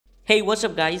Hey, what's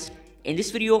up guys? In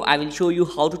this video I will show you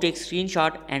how to take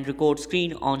screenshot and record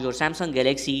screen on your Samsung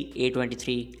Galaxy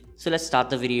A23. So let's start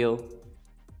the video.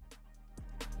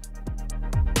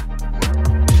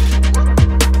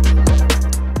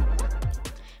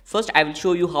 First I will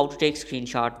show you how to take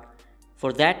screenshot.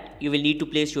 For that you will need to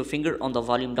place your finger on the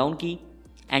volume down key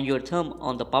and your thumb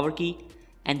on the power key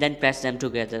and then press them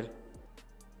together.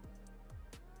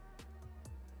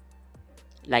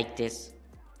 Like this.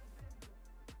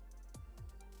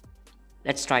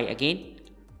 Let's try again.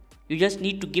 You just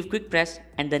need to give quick press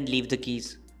and then leave the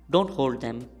keys. Don't hold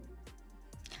them.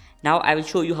 Now I will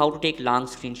show you how to take long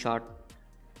screenshot.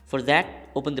 For that,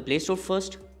 open the Play Store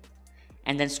first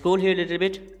and then scroll here a little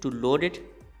bit to load it.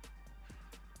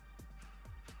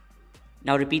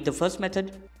 Now repeat the first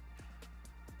method.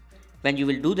 When you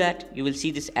will do that, you will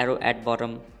see this arrow at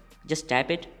bottom. Just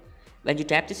tap it. When you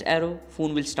tap this arrow,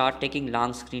 phone will start taking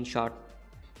long screenshot.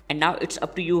 And now it's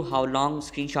up to you how long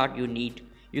screenshot you need.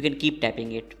 You can keep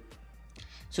tapping it.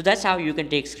 So that's how you can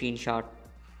take screenshot.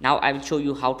 Now I will show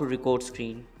you how to record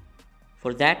screen.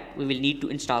 For that, we will need to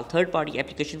install third-party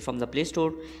application from the Play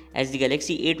Store, as the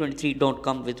Galaxy A23 don't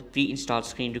come with pre-installed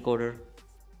screen recorder.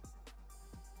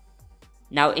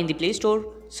 Now in the Play Store,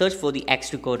 search for the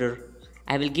XRecorder.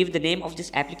 I will give the name of this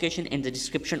application in the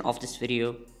description of this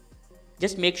video.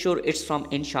 Just make sure it's from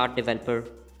InShot developer.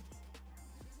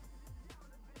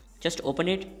 Just open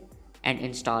it and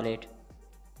install it.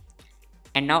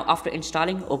 And now after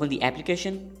installing, open the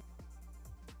application.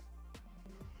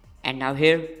 And now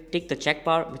here, tick the check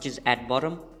bar which is at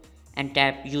bottom and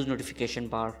tap use notification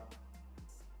bar.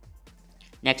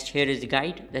 Next, here is the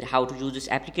guide that how to use this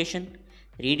application.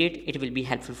 Read it, it will be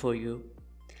helpful for you.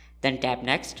 Then tap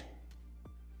next.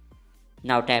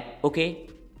 Now tap OK.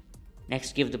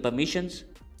 Next, give the permissions.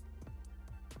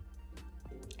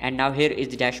 And now here is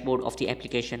the dashboard of the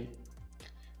application.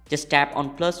 Just tap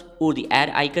on plus or the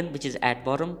add icon which is at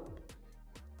bottom.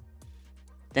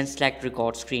 Then select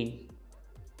record screen.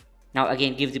 Now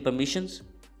again give the permissions.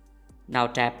 Now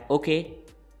tap OK.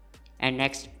 And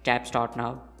next tap start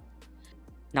now.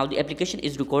 Now the application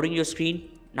is recording your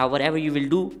screen. Now whatever you will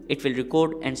do, it will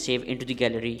record and save into the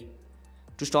gallery.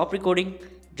 To stop recording,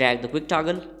 drag the quick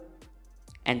toggle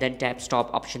and then tap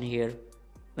stop option here.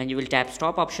 When you will tap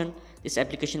stop option, this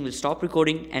application will stop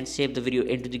recording and save the video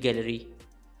into the gallery.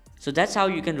 So that's how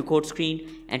you can record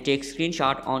screen and take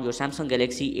screenshot on your Samsung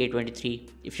Galaxy A23.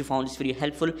 If you found this video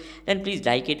helpful, then please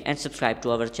like it and subscribe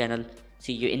to our channel.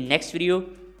 See you in next video.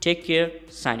 Take care.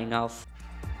 Signing off.